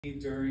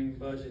during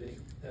budgeting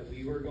that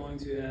we were going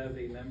to have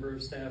a member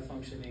of staff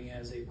functioning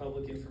as a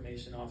public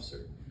information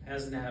officer.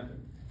 Hasn't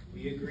happened.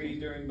 We agreed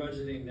during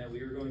budgeting that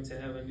we were going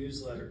to have a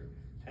newsletter.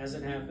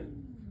 Hasn't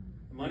happened.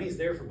 The money's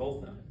there for both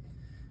of them.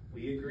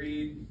 We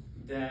agreed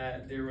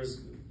that there was,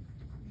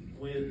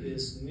 with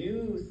this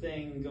new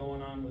thing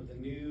going on with the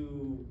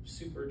new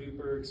super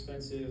duper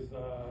expensive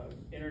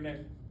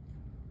internet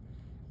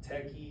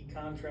techie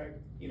contract,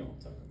 you know what I'm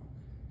talking about.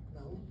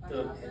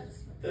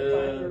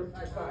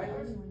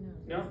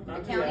 No,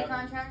 not the county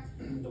contract?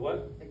 The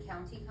what? The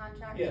county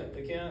contract? Yeah,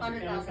 the county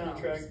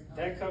contract,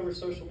 that covers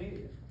social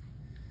media.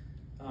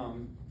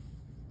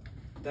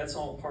 That's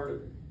all part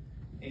of it.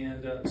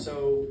 And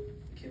so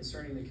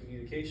concerning the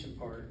communication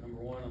part, number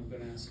one, I'm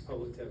going to ask the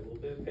public to have a little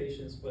bit of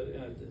patience, but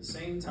at the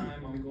same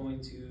time, I'm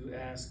going to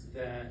ask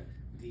that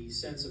the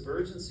sense of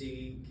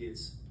urgency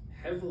gets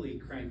heavily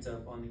cranked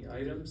up on the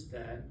items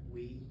that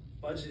we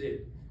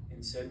budgeted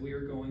and said we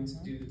were going to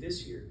do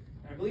this year.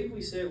 I believe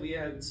we said we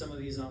had some of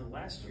these on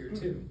last year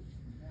too,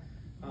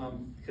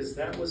 because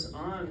that was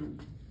on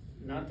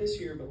not this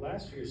year but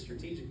last year's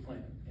strategic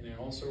plan, and it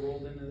also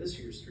rolled into this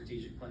year's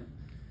strategic plan.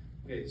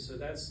 Okay, so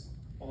that's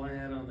all I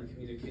had on the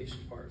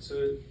communication part.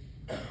 So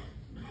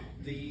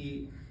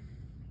the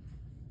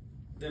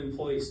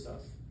employee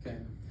stuff. Okay,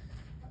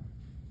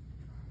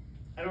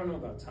 I don't know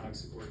about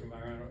toxic work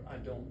environment. I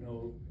don't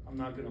know. I'm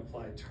not going to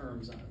apply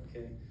terms on it.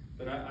 Okay,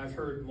 but I've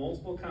heard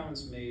multiple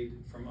comments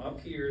made from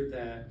up here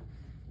that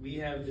we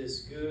have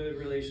this good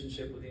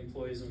relationship with the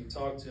employees and we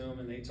talk to them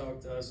and they talk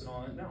to us and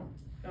all that.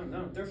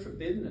 No, they're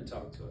forbidden to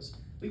talk to us.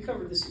 We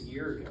covered this a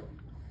year ago.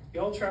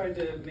 Y'all tried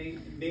to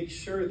make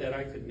sure that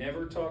I could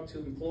never talk to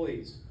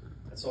employees.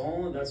 That's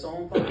all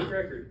on public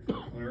record.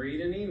 I'm gonna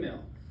read an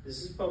email.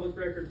 This is public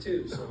record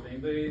too, so if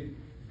anybody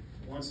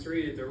wants to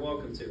read it, they're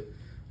welcome to.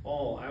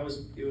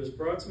 It was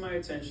brought to my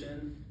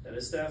attention that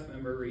a staff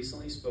member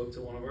recently spoke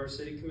to one of our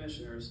city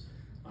commissioners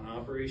on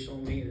operational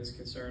maintenance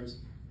concerns.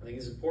 I think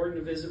it's important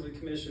to visit with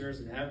commissioners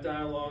and have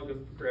dialogue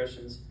of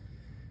progressions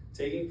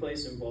taking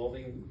place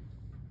involving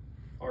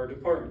our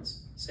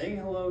departments. Saying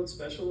hello at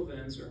special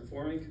events or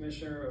informing a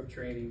commissioner of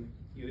training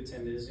you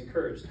attended is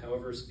encouraged.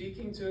 However,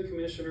 speaking to a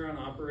commissioner on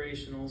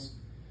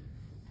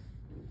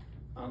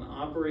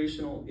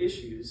operational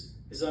issues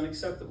is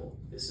unacceptable.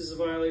 This is a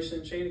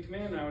violation of chain of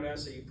command, and I would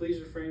ask that you please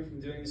refrain from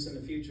doing this in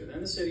the future.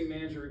 Then the city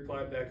manager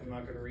replied back, I'm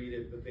not going to read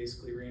it, but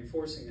basically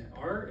reinforcing that.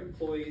 Our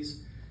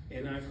employees,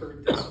 and I've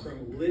heard this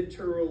from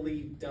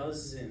literally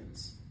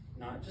dozens,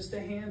 not just a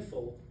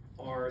handful,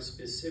 are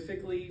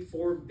specifically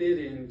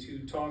forbidden to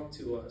talk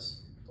to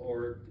us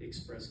or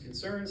express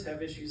concerns,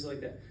 have issues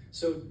like that.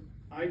 So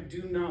I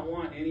do not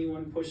want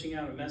anyone pushing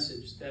out a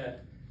message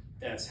that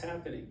that's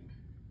happening,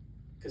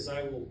 because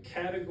I will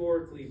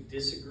categorically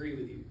disagree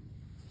with you.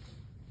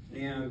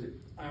 And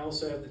I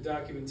also have the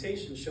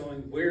documentation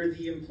showing where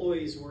the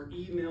employees were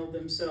emailed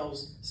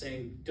themselves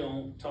saying,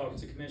 don't talk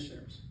to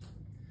commissioners.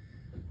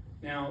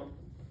 Now,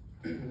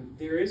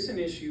 there is an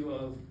issue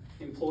of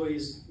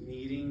employees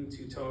needing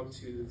to talk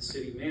to the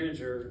city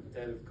manager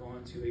that have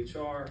gone to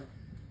HR.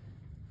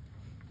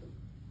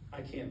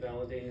 I can't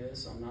validate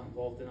this, I'm not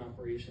involved in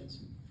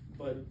operations,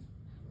 but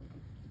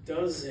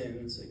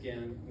dozens,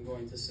 again, I'm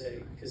going to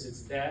say, because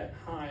it's that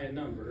high a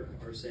number,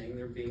 are saying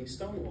they're being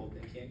stonewalled.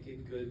 They can't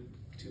get good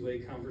two-way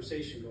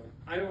conversation going.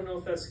 I don't know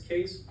if that's the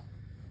case.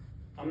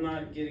 I'm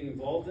not getting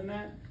involved in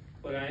that,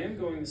 but I am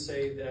going to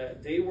say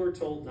that they were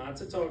told not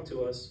to talk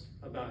to us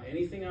about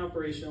anything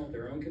operational,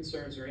 their own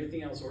concerns, or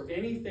anything else, or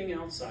anything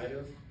outside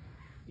of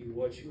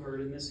what you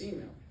heard in this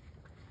email.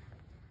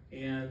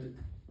 And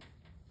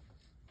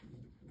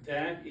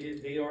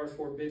they are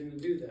forbidden to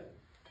do that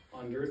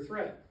under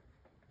threat.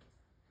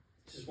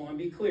 Just want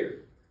to be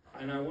clear.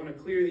 And I want to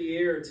clear the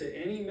air to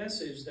any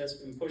message that's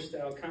been pushed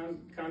out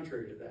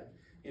contrary to that.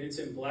 And it's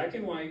in black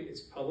and white,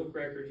 it's public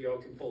record, y'all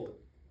can pull it.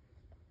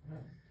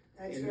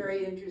 That's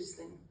very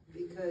interesting,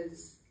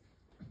 because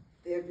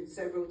there have been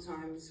several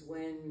times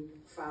when,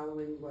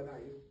 following what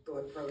I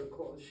thought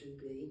protocol should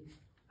be,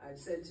 I've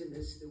said to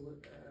Mr.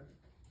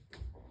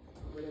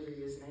 Whatever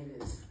his name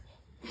is,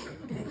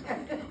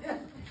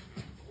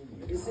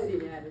 the city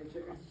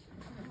manager,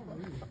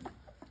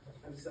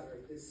 I'm sorry,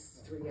 this is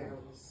 3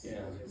 hours.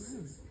 Yeah.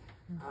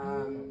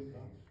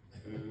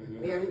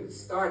 We haven't even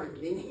started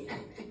the meeting.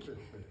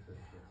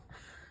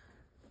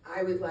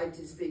 I would like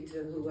to speak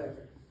to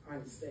whoever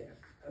on staff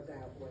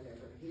about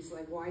whatever. He's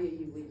like, why are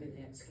you even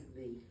asking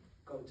me?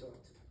 Go talk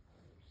to them.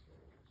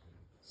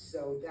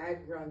 So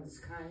that runs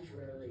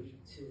contrary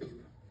to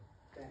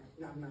that.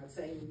 No, I'm not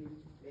saying you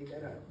made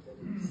that up. But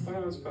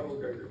it's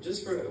public record.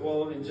 Just for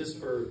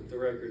the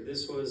record,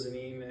 this was an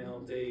email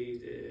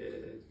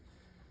dated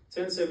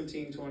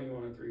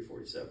 10/17/21 at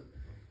 3:47,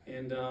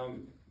 and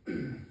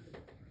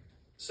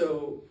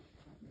so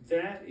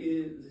that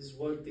is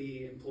what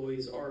the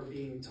employees are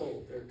being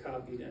told. They're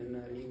copied in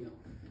that email.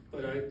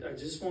 But I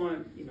just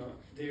want,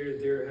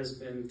 there has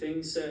been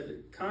things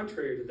said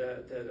contrary to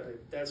that,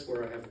 that's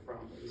where I have a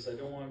problem with, is I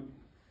don't want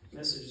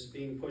messages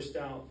being pushed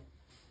out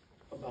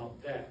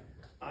about that.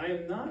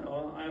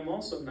 I'm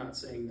also not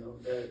saying though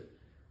that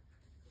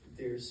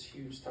there's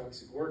huge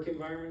toxic work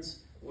environments.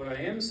 What I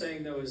am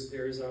saying though is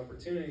there is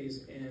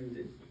opportunities,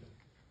 and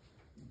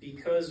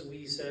because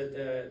we said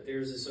that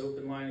there's this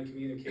open line of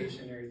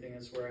communication and everything,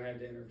 that's where I had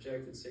to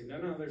interject and say,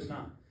 no, there's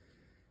not.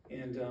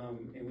 And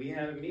we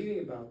had a meeting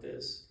about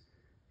this,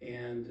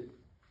 and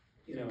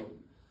you know,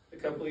 a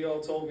couple of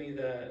y'all told me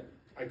that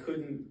I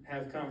couldn't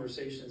have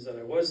conversations that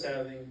I was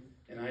having,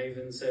 and I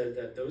even said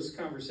that those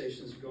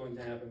conversations are going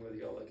to happen whether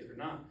y'all like it or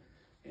not.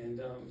 And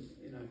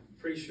you know, I'm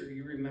pretty sure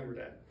you remember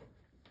that.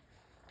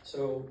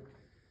 So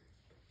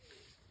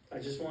I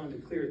just wanted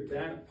to clear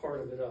that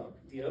part of it up.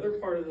 The other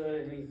part of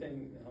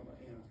anything, you know,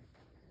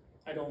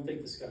 I don't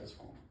think the sky's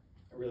falling.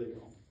 I really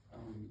don't.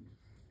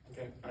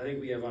 Okay. I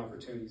think we have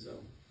opportunities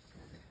though.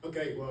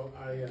 Okay, well,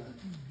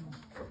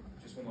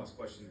 Just one last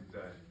question.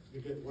 You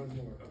get one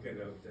more. Okay,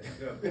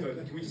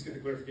 can we just get the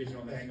clarification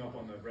on the hang up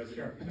on the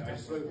resident? Sure,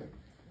 absolutely.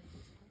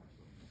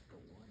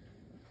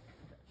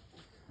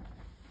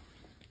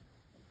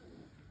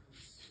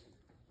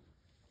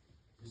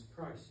 Ms.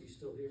 Price, you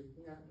still here?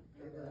 No,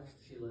 they left.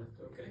 She left,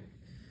 okay.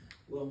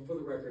 Well, for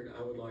the record,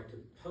 I would like to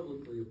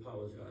publicly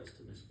apologize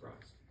to Ms.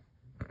 Price.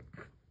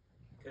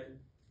 Okay?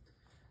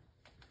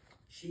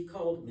 She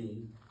called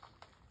me,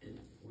 and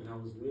when I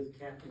was with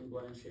Captain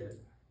Blanchett,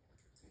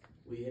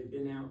 we had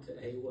been out to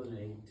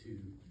A1A to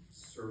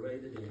survey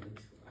the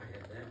damage. I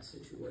had that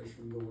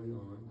situation going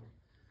on.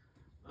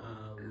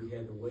 We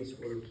had the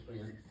wastewater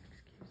plant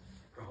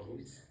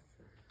problems.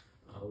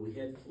 We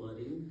had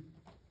flooding.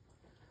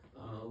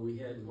 We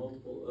had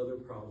multiple other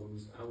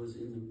problems. I was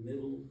in the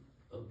middle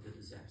of the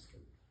disaster,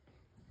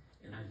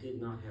 and I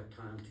did not have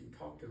time to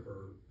talk to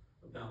her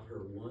about her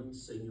one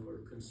singular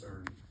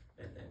concern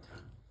at that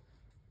time.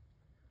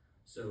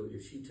 So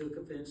if she took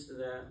offense to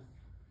that,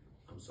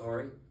 I'm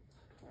sorry,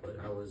 but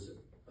I was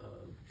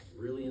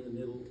really in the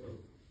middle of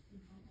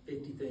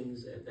 50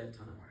 things at that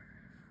time,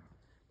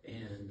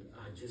 and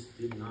I just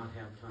did not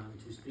have time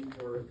to speak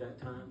to her at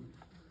that time.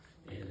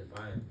 And if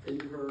I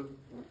offended her,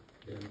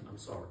 then I'm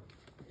sorry,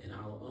 and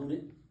I'll own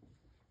it.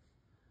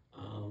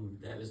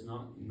 That is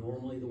not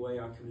normally the way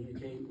I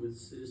communicate with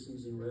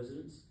citizens and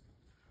residents,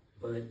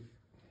 but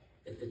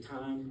at the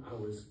time I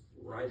was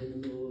right in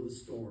the middle of the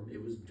storm.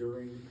 It was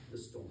during the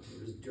storm.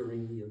 It was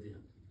during the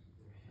event.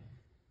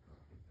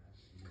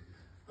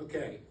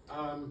 Okay,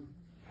 I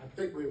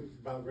think we're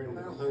about ready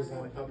to close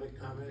out public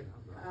comment.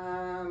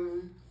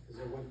 Is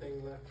there one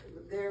thing left?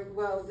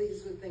 Well,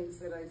 these were things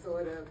that I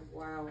thought of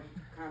while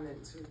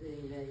comments were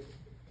being made.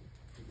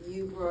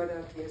 You brought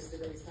up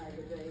yesterday's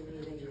Tiger Bay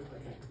meeting.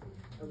 Okay.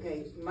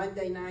 Okay,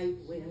 Monday night,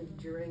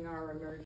 during our emergency